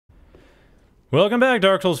Welcome back,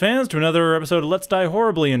 Dark Souls fans, to another episode of Let's Die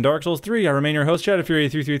Horribly in Dark Souls 3. I remain your host,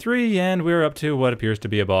 ShadowFury333, and we're up to what appears to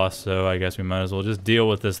be a boss, so I guess we might as well just deal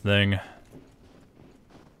with this thing.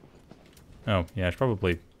 Oh, yeah, I should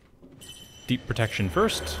probably deep protection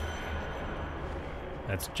first.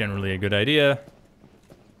 That's generally a good idea.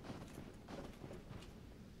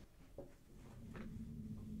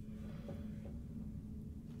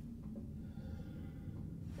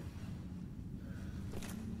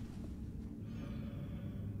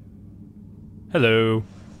 Hello.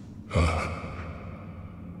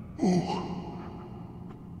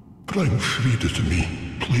 Bring Friede to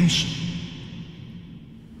me, please.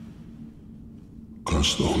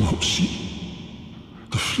 Canst thou not see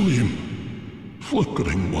the flame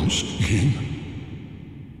flickering once again?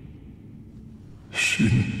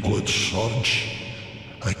 Soon will it surge.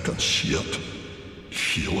 I can see it,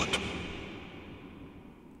 feel it.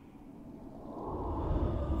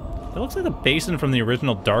 It looks like the basin from the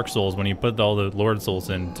original Dark Souls when you put all the Lord Souls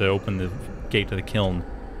in to open the gate to the kiln.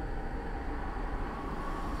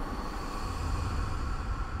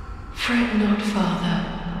 Fret not, Father.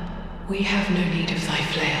 We have no need of thy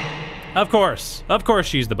flail. Of course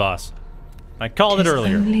she's the boss. I called it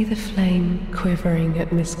earlier. Only the flame quivering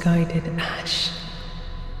at misguided ash.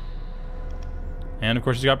 And of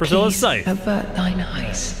course she's got Priscilla's scythe. Avert thine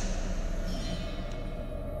eyes.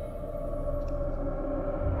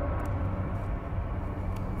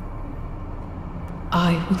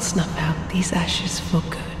 I will snuff out these ashes for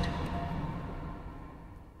good.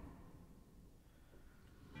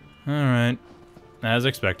 Alright. As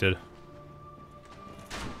expected.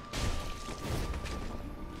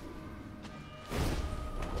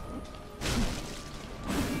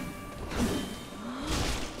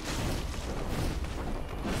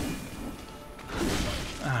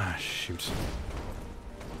 Ah, shoot.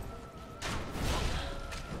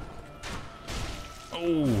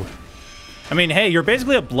 Oh. I mean, hey, you're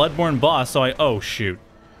basically a Bloodborne boss, so oh, shoot.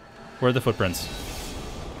 Where are the footprints?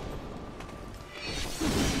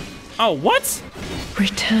 Oh, what?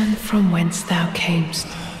 Return from whence thou camest.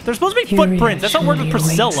 There's supposed to be footprints. That's not working with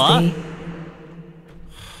Priscilla.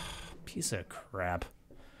 Piece of crap.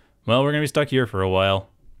 Well, we're gonna be stuck here for a while.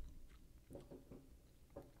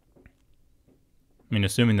 I mean,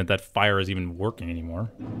 assuming that fire is even working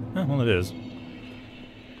anymore. Oh, well, it is.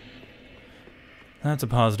 That's a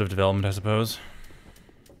positive development, I suppose.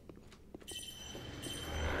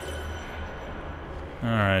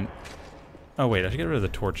 Alright. Oh, wait, I should get rid of the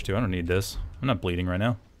torch, too. I don't need this. I'm not bleeding right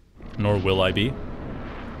now. Nor will I be.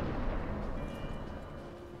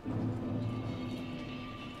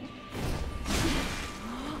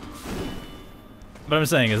 But I'm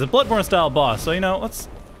saying, it's a Bloodborne-style boss, so, you know, let's...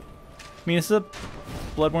 I mean, it's a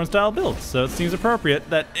Bloodborne-style build, so it seems appropriate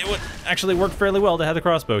that it would actually work fairly well to have the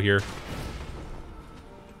crossbow here.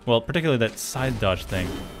 Well, particularly that side dodge thing.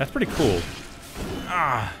 That's pretty cool.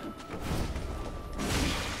 Ah.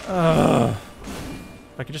 Ugh.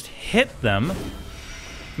 If I could just hit them. I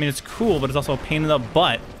mean, it's cool, but it's also a pain in the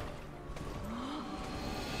butt.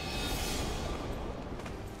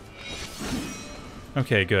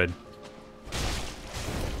 Okay, good.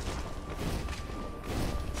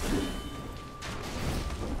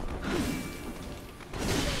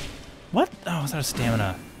 What? Oh, is that a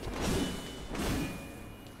stamina?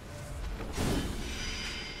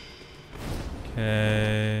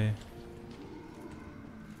 Okay.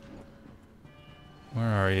 Where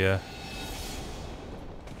are you?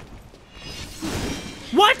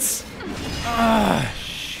 What? Ah,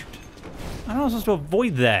 shoot. I don't know if I'm supposed to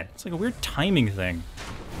avoid that. It's like a weird timing thing.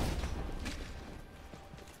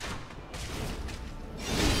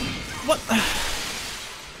 What?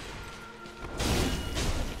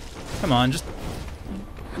 Come on, just...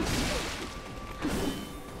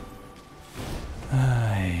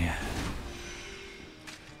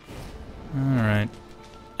 Alright.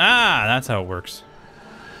 Ah, that's how it works.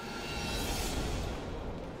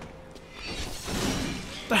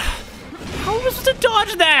 How am I supposed to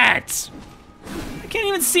dodge that? I can't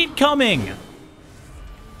even see it coming.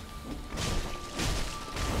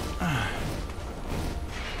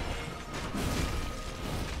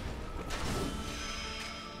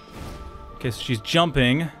 Okay, so she's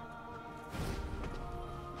jumping.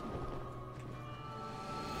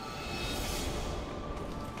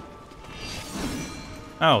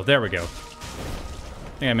 Oh, there we go.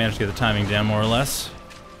 I think I managed to get the timing down more or less.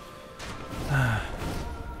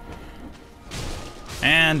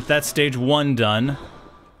 And that's stage 1 done.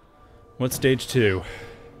 What's stage 2?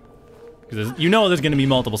 Because you know there's going to be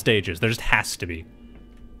multiple stages. There just has to be.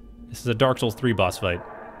 This is a Dark Souls 3 boss fight.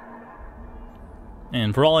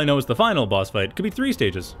 And for all I know, it's the final boss fight. It could be 3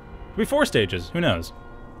 stages. Could be 4 stages, who knows?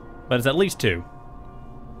 But it's at least 2.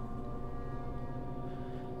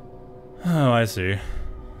 Oh, I see.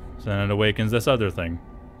 So then it awakens this other thing.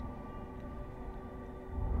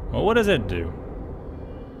 Well, what does it do?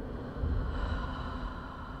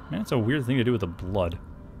 Man, it's a weird thing to do with the blood.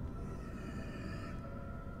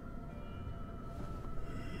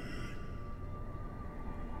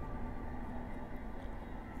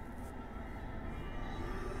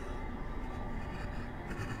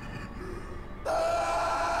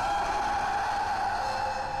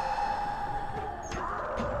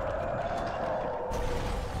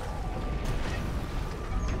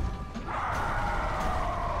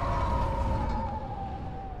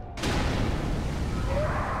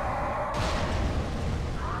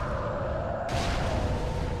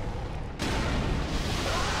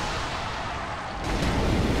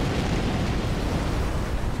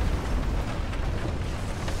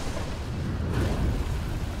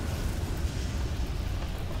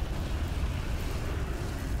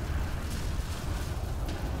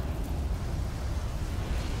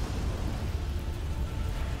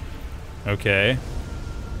 Okay.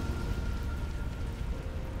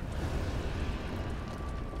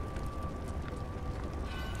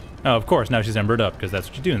 Oh, of course, now she's embered up, because that's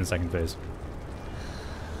what you do in the second phase.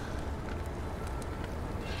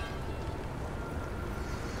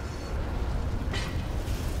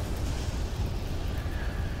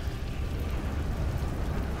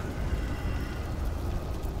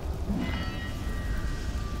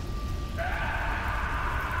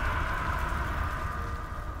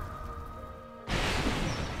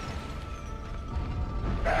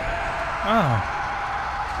 Oh.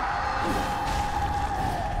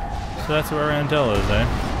 So that's where Antel is, eh?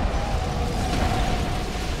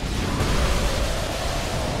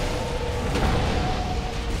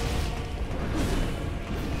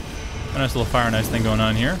 A nice little fire and ice thing going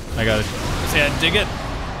on here. I gotta see, I dig it.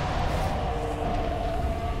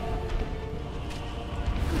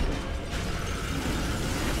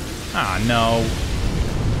 Ah, no.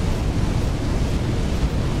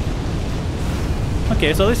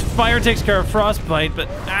 Okay, so at least fire takes care of frostbite, but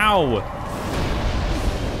ow! It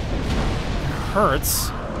hurts.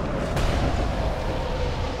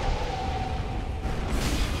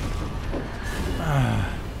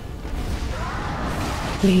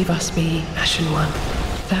 Leave us be, Ashen One.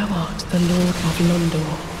 Thou art the Lord of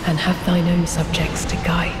Londor, and have thine own subjects to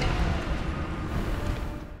guide.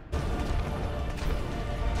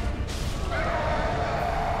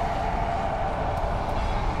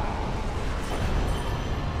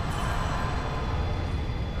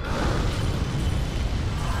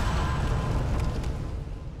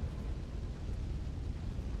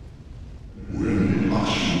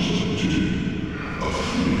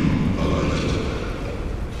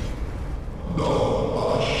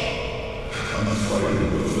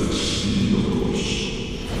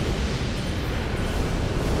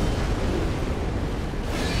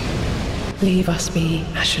 Leave us be,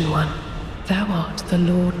 Ashen One. Thou art the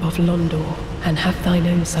Lord of Londor, and have thine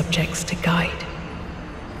own subjects to guide.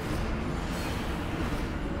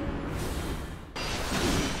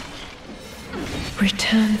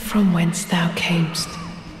 Return from whence thou camest.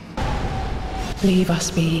 Leave us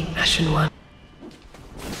be, Ashen One.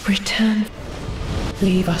 Return.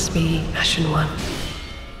 Leave us be, Ashen One.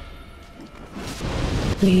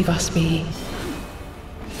 Leave us be.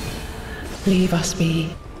 Leave us be.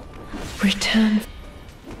 Return.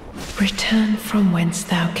 Return from whence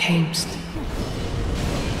thou camest.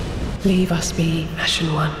 Leave us be,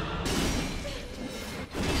 Ashen One.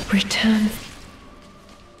 Return.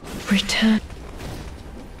 Return.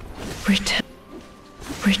 Return.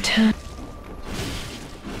 Return.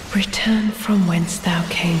 Return from whence thou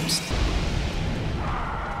camest.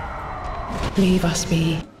 Leave us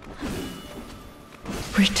be.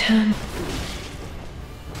 Return.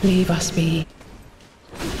 Leave us be.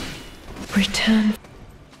 Return.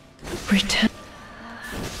 Return.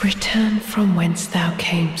 Return from whence thou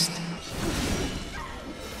camest.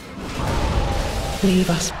 Leave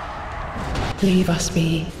us. Leave us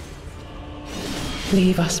be.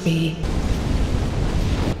 Leave us be.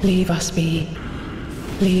 Leave us be.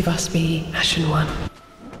 Leave us be, Ashen One.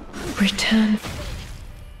 Return.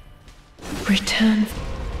 Return.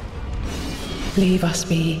 Leave us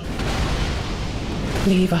be.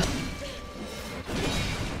 Leave us.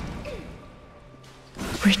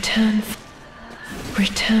 Return.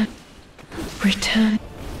 Return. Return.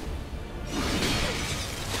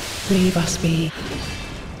 Leave us be.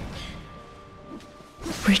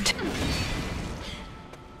 Return.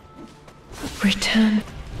 Return.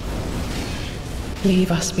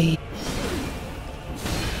 Leave us be.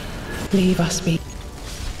 Leave us be.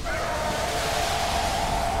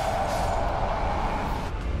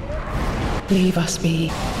 Leave us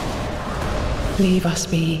be. Leave us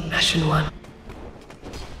be, Ashen One.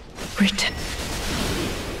 Return.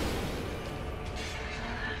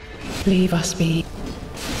 Leave us be.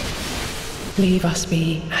 Leave us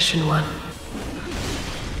be, Ashen One.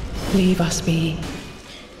 Leave us be.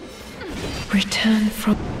 Return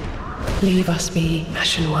from. Leave us be,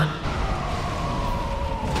 Ashen One.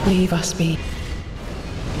 Leave us be.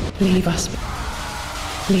 Leave us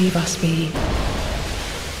be. Leave us be.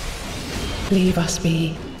 Leave us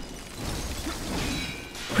be.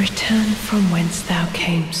 Return from whence thou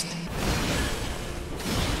camest.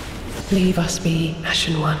 Leave us be,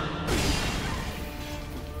 Ashen One.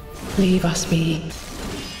 Leave us be.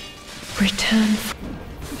 Return.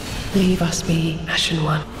 Leave us be, Ashen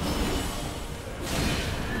One.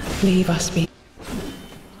 Leave us be.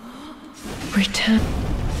 Return.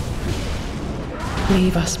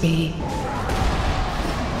 Leave us be.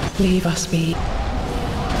 Leave us be.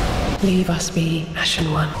 Leave us be,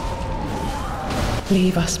 Ashen One.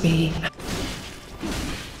 Leave us be.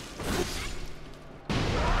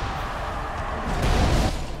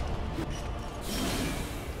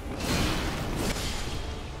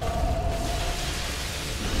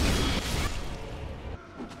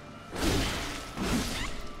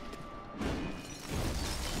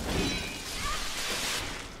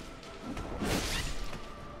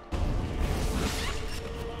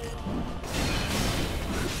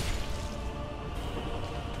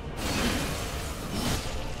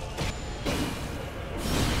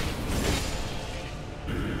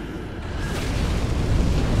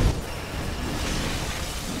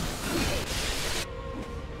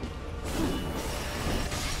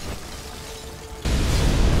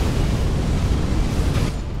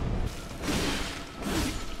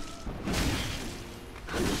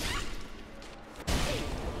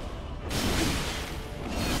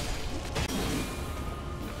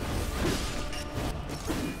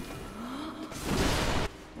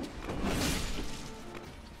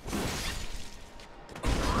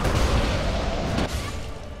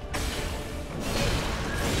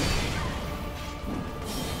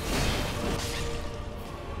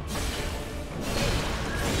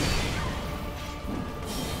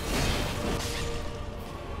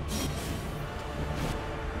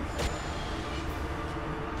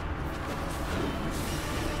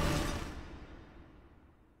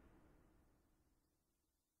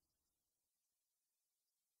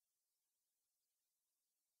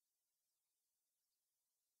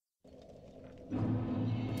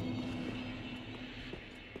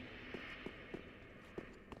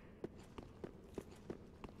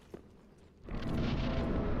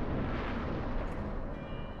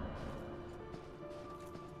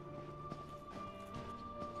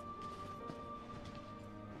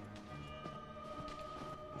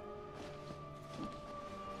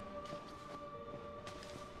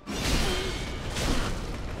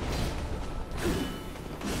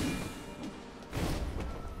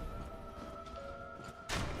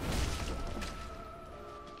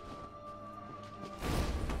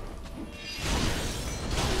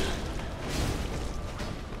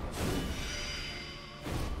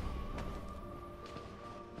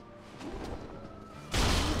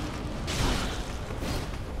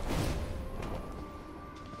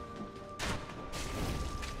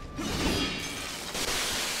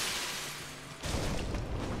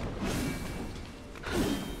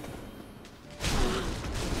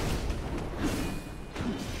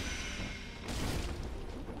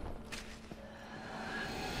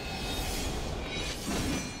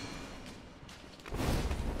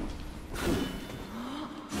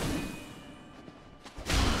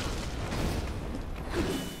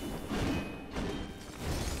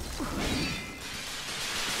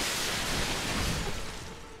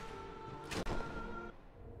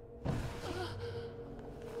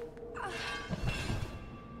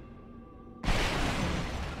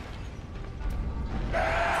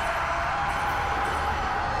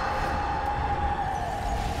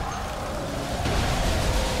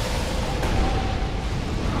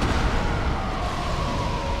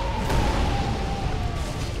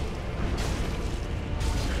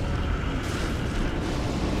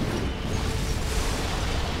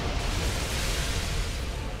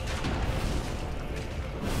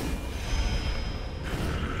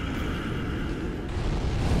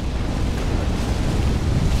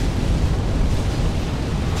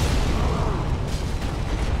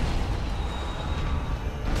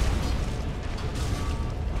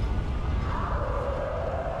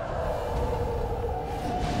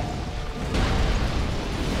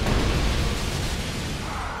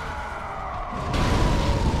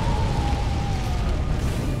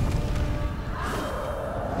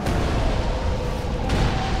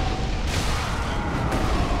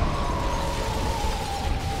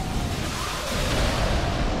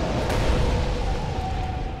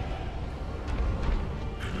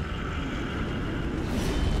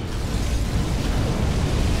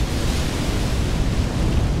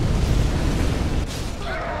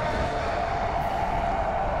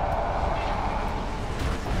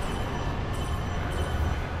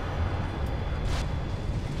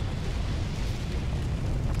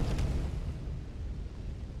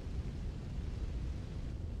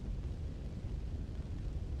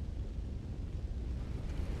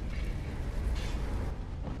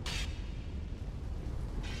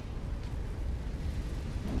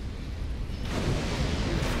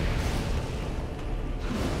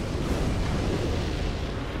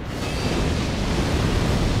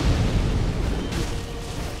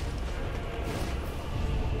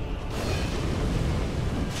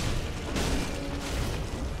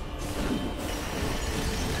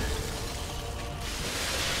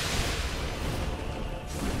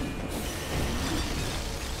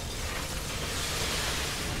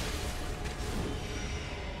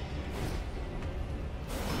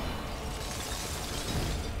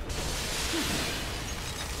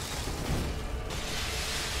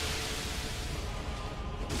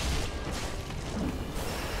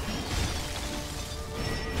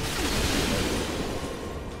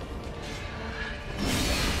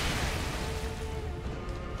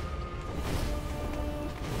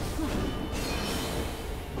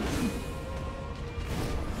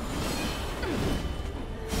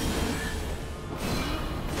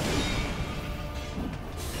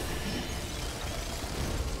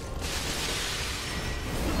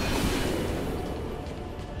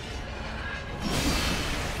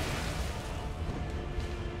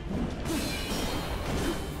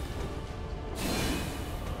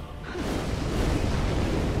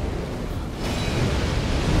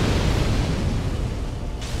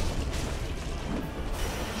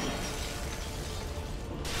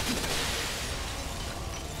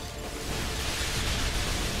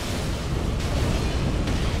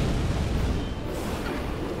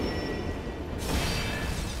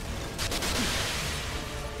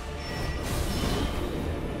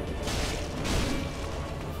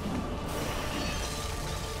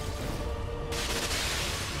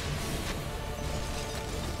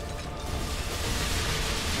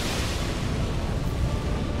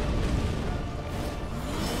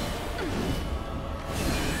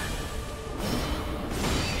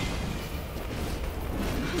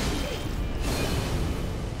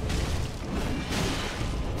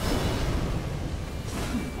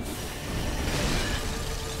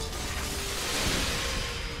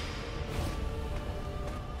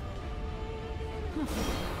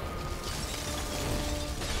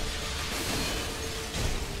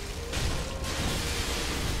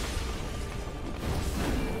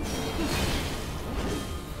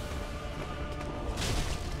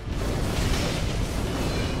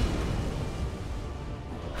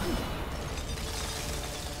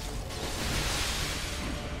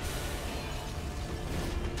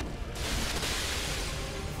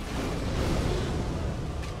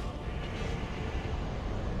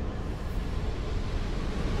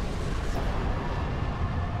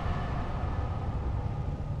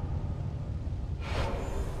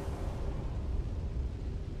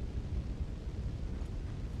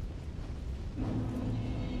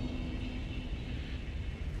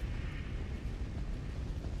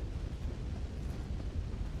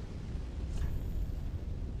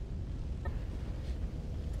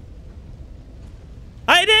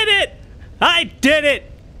 I did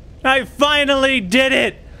it! I finally did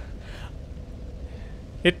it!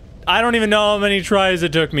 I don't even know how many tries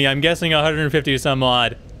it took me. I'm guessing 150 some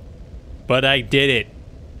odd. But I did it.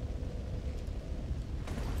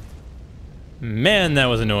 Man, that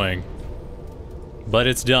was annoying. But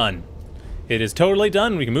it's done. It is totally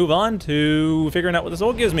done. We can move on to figuring out what this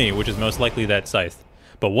ult gives me, which is most likely that scythe.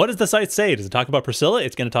 But what does the scythe say? Does it talk about Priscilla?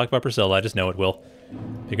 It's going to talk about Priscilla. I just know it will.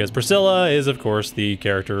 Because Priscilla is, of course, the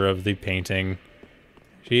character of the painting.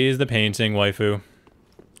 She's the painting waifu.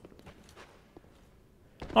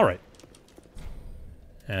 Alright.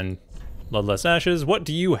 And Bloodless Ashes, what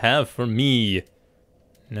do you have for me?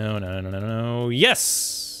 No.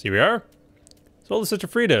 Yes! Here we are. Soul of Sister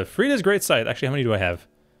Friede. Friede's great scythe. Actually, how many do I have?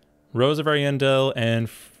 Rose of Ariandel and...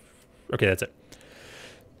 Okay, that's it.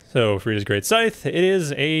 So, Friede's great scythe. It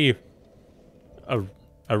is a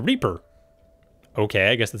Reaper. Okay,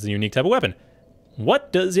 I guess that's a unique type of weapon.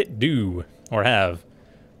 What does it do? Or have?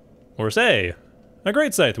 Or say? A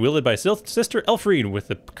great scythe wielded by Sister Elfriede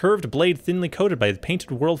with a curved blade thinly coated by the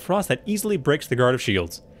painted world frost that easily breaks the guard of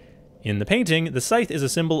shields. In the painting, the scythe is a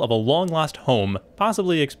symbol of a long-lost home,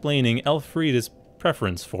 possibly explaining Elfriede's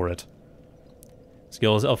preference for it.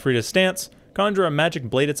 Skill is Elfriede's stance. Conjure a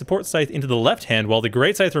magic bladed support scythe into the left hand while the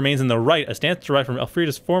great scythe remains in the right, a stance derived from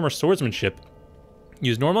Elfriede's former swordsmanship.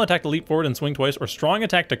 Use normal attack to leap forward and swing twice, or strong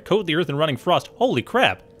attack to coat the earth in running frost. Holy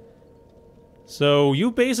crap! So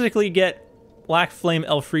you basically get Blackflame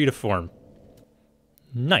Elfriede form.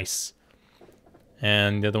 Nice.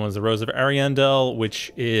 And the other one's the Rose of Ariandel,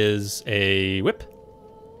 which is a whip.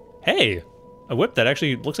 Hey! A whip that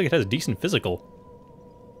actually looks like it has a decent physical.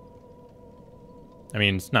 I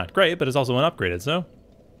mean, it's not great, but it's also an upgraded, so...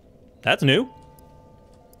 That's new.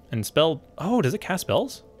 And spell... Oh, does it cast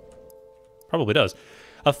spells? Probably does.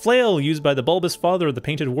 A flail used by the bulbous father of the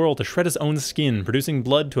painted world to shred his own skin, producing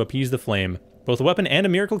blood to appease the flame. Both a weapon and a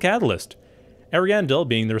miracle catalyst. Ariandel,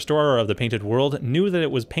 being the restorer of the painted world, knew that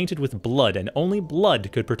it was painted with blood, and only blood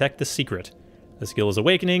could protect the secret. The skill is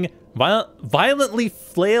Awakening. Violently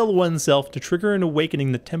flail oneself to trigger an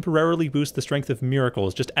awakening that temporarily boosts the strength of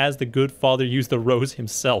miracles, just as the good father used the rose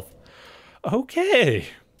himself. Okay.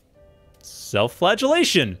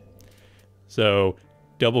 Self-flagellation. So,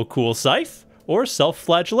 double cool scythe or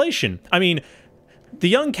self-flagellation? I mean, the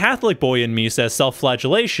young Catholic boy in me says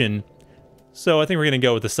self-flagellation, so I think we're going to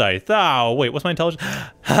go with the scythe. Oh, wait, what's my intelligence?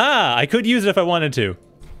 Ha! I could use it if I wanted to.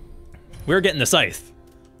 We're getting the scythe.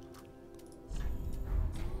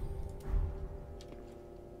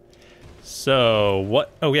 So,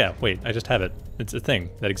 what? Oh, yeah, wait, I just have it. It's a thing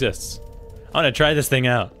that exists. I want to try this thing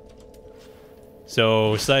out.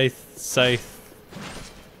 So, scythe.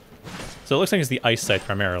 So it looks like it's the ice scythe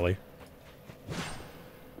primarily.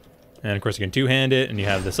 And of course you can two-hand it, and you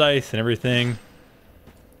have the scythe and everything.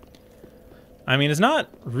 I mean, it's not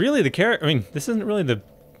really the character. I mean, this isn't really the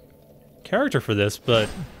character for this, but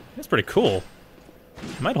it's pretty cool.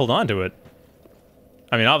 I might hold on to it.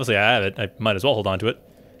 I mean, obviously I have it. I might as well hold on to it.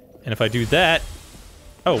 And if I do that...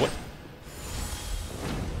 Oh, what?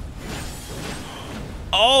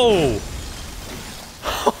 Oh!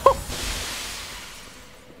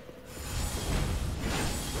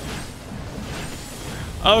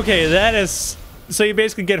 Okay, that is... So you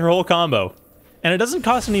basically get her whole combo. And it doesn't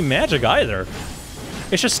cost any magic either.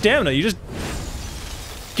 It's just stamina. You just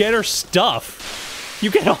get her stuff.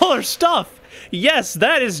 You get all her stuff. Yes,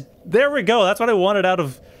 that is... There we go. That's what I wanted out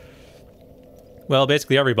of... Well,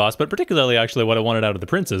 basically every boss, but particularly actually what I wanted out of the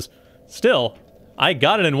princes. Still, I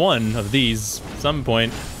got it in one of these at some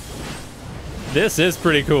point. This is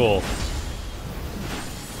pretty cool.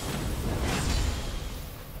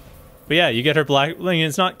 But yeah, you get her black... I mean,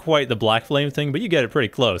 it's not quite the Blackflame thing, but you get it pretty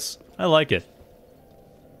close. I like it.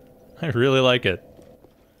 I really like it.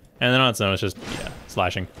 And then on its own, it's just, yeah,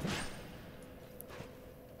 slashing.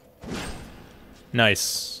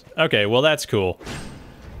 Nice. Okay, well that's cool.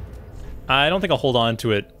 I don't think I'll hold on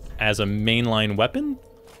to it as a mainline weapon,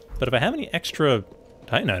 but if I have any extra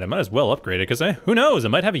Titanite, I might as well upgrade it, because who knows, it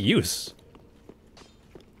might have a use.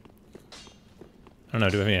 I don't know,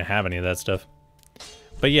 do I even have any of that stuff?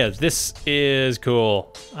 But yeah, this is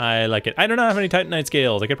cool. I like it. I don't have any Titanite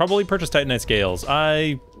scales. I could probably purchase Titanite scales.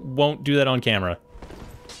 I won't do that on camera.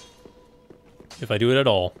 If I do it at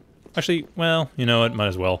all. Actually, well, you know what, might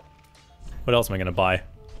as well. What else am I gonna buy?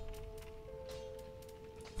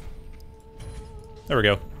 There we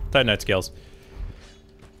go. Titanite scales.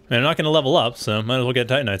 I mean, I'm not gonna level up, so might as well get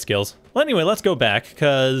Titanite scales. Well, anyway, let's go back,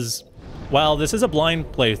 because while this is a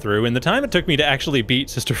blind playthrough, in the time it took me to actually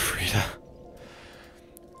beat Sister Friede...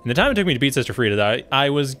 In the time it took me to beat Sister Friede, I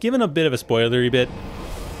was given a bit of a spoilery bit.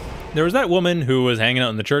 There was that woman who was hanging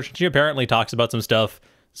out in the church, and she apparently talks about some stuff,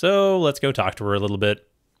 so let's go talk to her a little bit.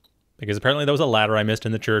 Because apparently there was a ladder I missed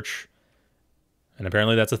in the church, and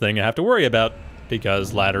apparently that's a thing I have to worry about,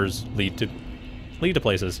 because ladders lead to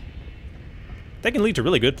places. They can lead to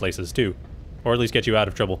really good places, too. Or at least get you out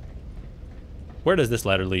of trouble. Where does this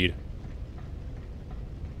ladder lead?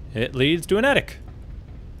 It leads to an attic.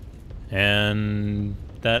 And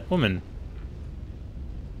that woman.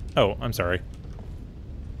 Oh, I'm sorry.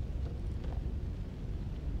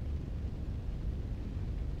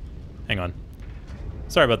 Hang on.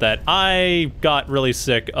 Sorry about that. I got really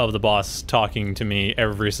sick of the boss talking to me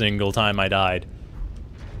every single time I died.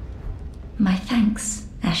 My thanks,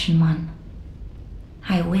 Ashen One.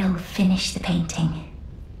 I will finish the painting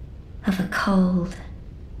of a cold,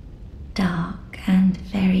 dark, and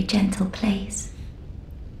very gentle place,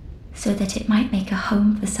 so that it might make a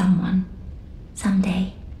home for someone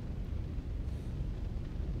someday.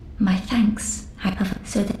 My thanks,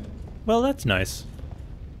 so that... Well, that's nice.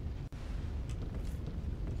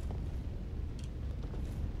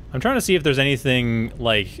 I'm trying to see if there's anything,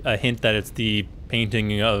 like, a hint that it's the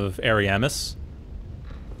painting of Ariamis.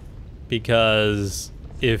 Because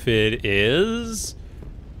if it is,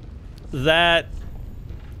 that...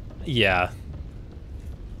 Yeah.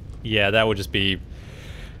 Yeah, that would just be...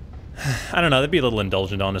 I don't know, that'd be a little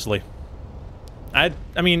indulgent, honestly. I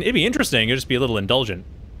mean, it'd be interesting, it'd just be a little indulgent.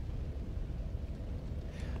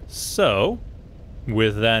 So,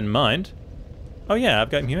 with that in mind... Oh yeah, I've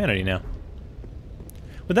got humanity now.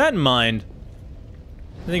 With that in mind,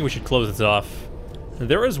 I think we should close this off.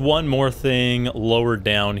 There is one more thing lower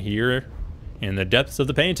down here in the depths of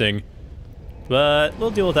the painting, but we'll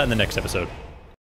deal with that in the next episode.